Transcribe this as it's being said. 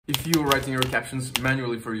If you are writing your captions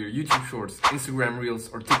manually for your YouTube Shorts, Instagram Reels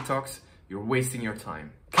or TikToks, you're wasting your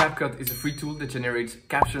time. CapCut is a free tool that generates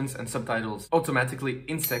captions and subtitles automatically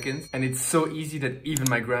in seconds, and it's so easy that even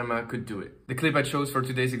my grandma could do it. The clip I chose for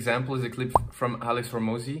today's example is a clip from Alex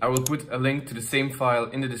Hormozi. I will put a link to the same file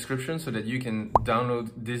in the description so that you can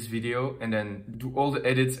download this video and then do all the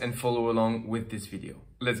edits and follow along with this video.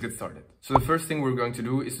 Let's get started. So the first thing we're going to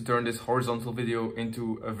do is to turn this horizontal video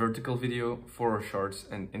into a vertical video for our shorts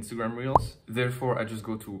and Instagram Reels. Therefore, I just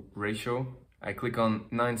go to ratio. I click on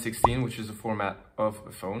 9:16, which is the format of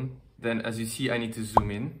a phone. Then as you see, I need to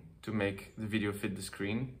zoom in to make the video fit the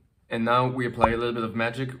screen. And now we apply a little bit of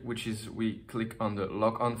magic, which is we click on the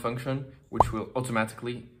lock on function, which will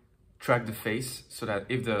automatically track the face so that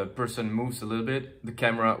if the person moves a little bit, the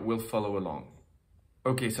camera will follow along.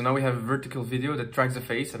 Okay, so now we have a vertical video that tracks the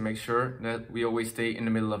face and makes sure that we always stay in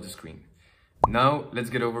the middle of the screen. Now let's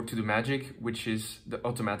get over to the magic, which is the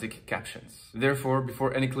automatic captions. Therefore,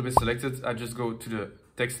 before any clip is selected, I just go to the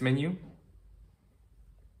text menu.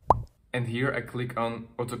 And here I click on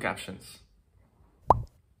auto captions.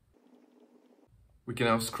 We can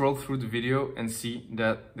now scroll through the video and see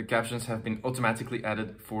that the captions have been automatically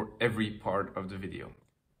added for every part of the video.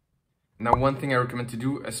 Now, one thing I recommend to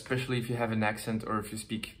do, especially if you have an accent or if you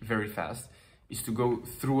speak very fast, is to go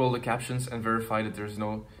through all the captions and verify that there's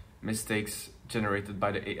no mistakes generated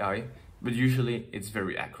by the AI, but usually it's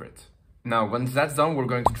very accurate. Now, once that's done, we're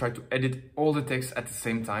going to try to edit all the text at the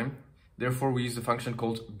same time. Therefore, we use a function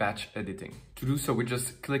called batch editing. To do so, we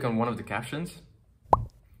just click on one of the captions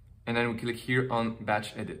and then we click here on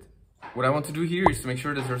batch edit. What I want to do here is to make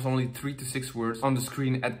sure that there's only 3 to 6 words on the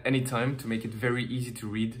screen at any time to make it very easy to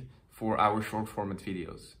read for our short format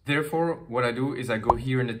videos. Therefore, what I do is I go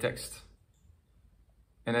here in the text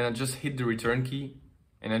and then I just hit the return key.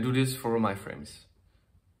 And I do this for all my frames.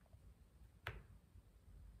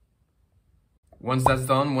 Once that's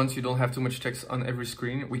done, once you don't have too much text on every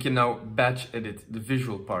screen, we can now batch edit the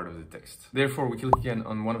visual part of the text. Therefore, we click again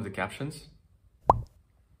on one of the captions.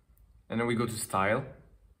 And then we go to style.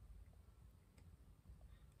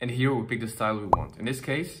 And here we pick the style we want. In this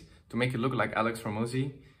case, to make it look like Alex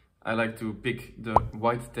Hormozi, I like to pick the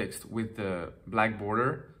white text with the black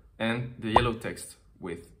border and the yellow text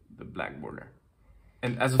with the black border.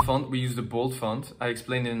 And as a font, we use the bold font. I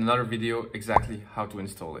explained in another video exactly how to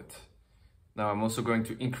install it. Now I'm also going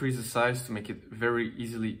to increase the size to make it very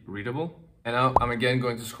easily readable. And now I'm again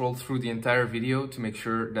going to scroll through the entire video to make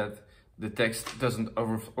sure that the text doesn't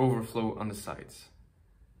overflow on the sides.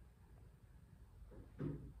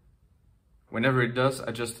 Whenever it does,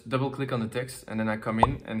 I just double click on the text and then I come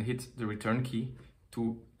in and hit the return key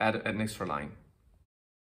to add an extra line.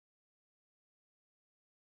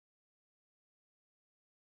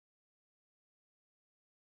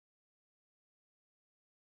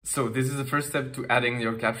 So this is the first step to adding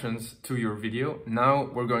your captions to your video. Now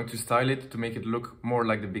we're going to style it to make it look more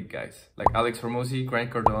like the big guys, like Alex Hormozi,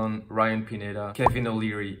 Grant Cardone, Ryan Pineda, Kevin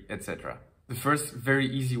O'Leary, etc. The first very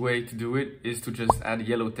easy way to do it is to just add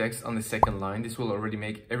yellow text on the second line. This will already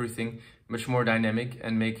make everything much more dynamic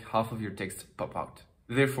and make half of your text pop out.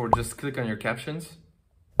 Therefore, just click on your captions,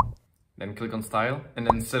 then click on style, and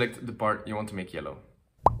then select the part you want to make yellow.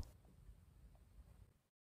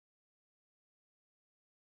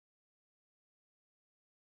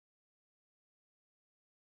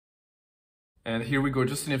 And here we go,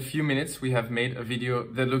 just in a few minutes, we have made a video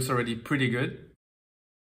that looks already pretty good.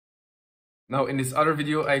 Now in this other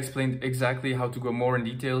video, I explained exactly how to go more in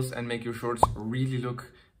details and make your shorts really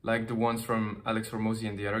look like the ones from Alex Hormozi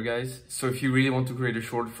and the other guys. So if you really want to create a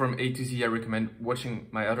short from A to Z, I recommend watching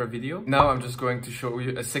my other video. Now I'm just going to show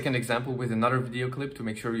you a second example with another video clip to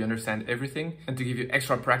make sure you understand everything and to give you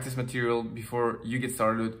extra practice material before you get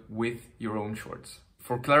started with your own shorts.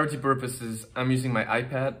 For clarity purposes, I'm using my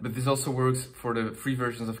iPad, but this also works for the free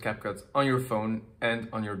versions of CapCut on your phone and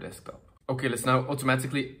on your desktop. Okay, let's now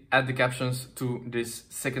automatically add the captions to this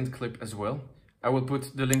second clip as well. I will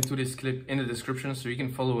put the link to this clip in the description so you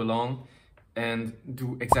can follow along and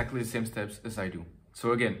do exactly the same steps as I do.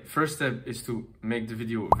 So again, first step is to make the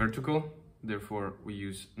video vertical. Therefore, we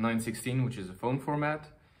use 9:16, which is a phone format.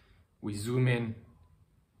 We zoom in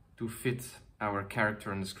to fit our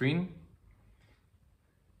character on the screen.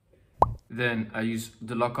 Then I use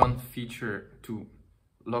the lock-on feature to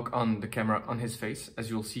lock on the camera on his face. As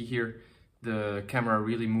you'll see here, the camera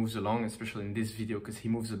really moves along, especially in this video, because he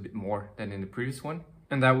moves a bit more than in the previous one.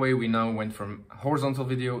 And that way we now went from horizontal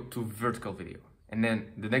video to vertical video. And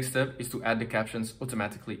then the next step is to add the captions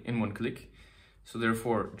automatically in one click. So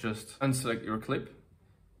therefore, just unselect your clip,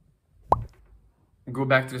 go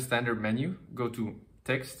back to the standard menu, go to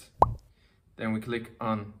text, Then we click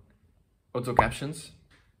on Auto Captions.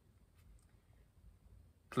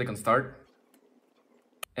 Click on Start.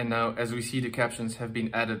 And now, as we see, the captions have been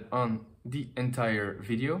added on the entire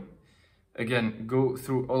video. Again, go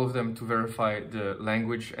through all of them to verify the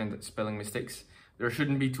language and spelling mistakes. There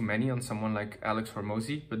shouldn't be too many on someone like Alex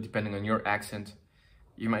Hormozy, but depending on your accent,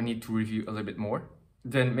 you might need to review a little bit more.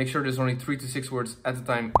 Then make sure there's only 3 to 6 words at a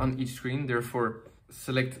time on each screen. Therefore,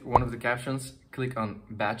 select one of the captions, click on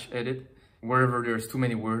Batch Edit. Wherever there's too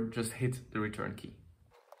many words, just hit the return key.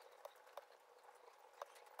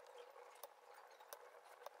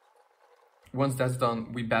 Once that's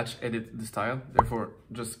done, we batch edit the style. Therefore,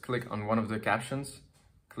 just click on one of the captions,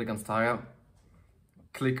 click on Style,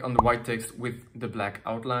 click on the white text with the black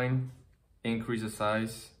outline, increase the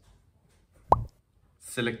size,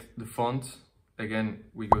 select the font. Again,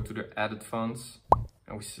 we go to the added fonts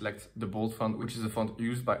and we select the bold font, which is the font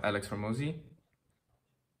used by Alex Hormozy.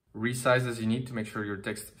 Resize as you need to make sure your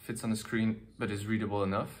text fits on the screen but is readable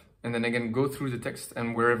enough. And then again, go through the text,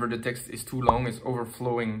 and wherever the text is too long, is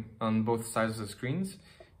overflowing on both sides of the screens,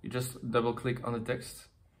 you just double click on the text.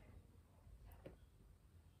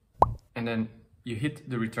 And then you hit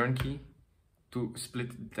the return key to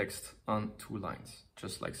split the text on 2 lines,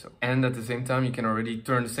 just like so. And at the same time, you can already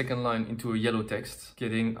turn the second line into a yellow text,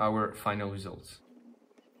 getting our final results.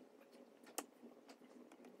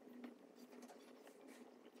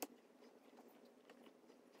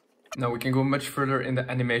 Now we can go much further in the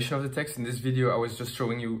animation of the text. In this video, I was just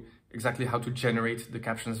showing you exactly how to generate the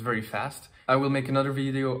captions very fast. I will make another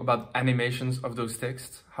video about animations of those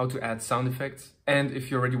texts, how to add sound effects. And if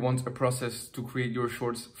you already want a process to create your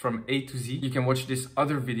shorts from A to Z, you can watch this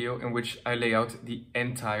other video in which I lay out the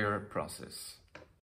entire process.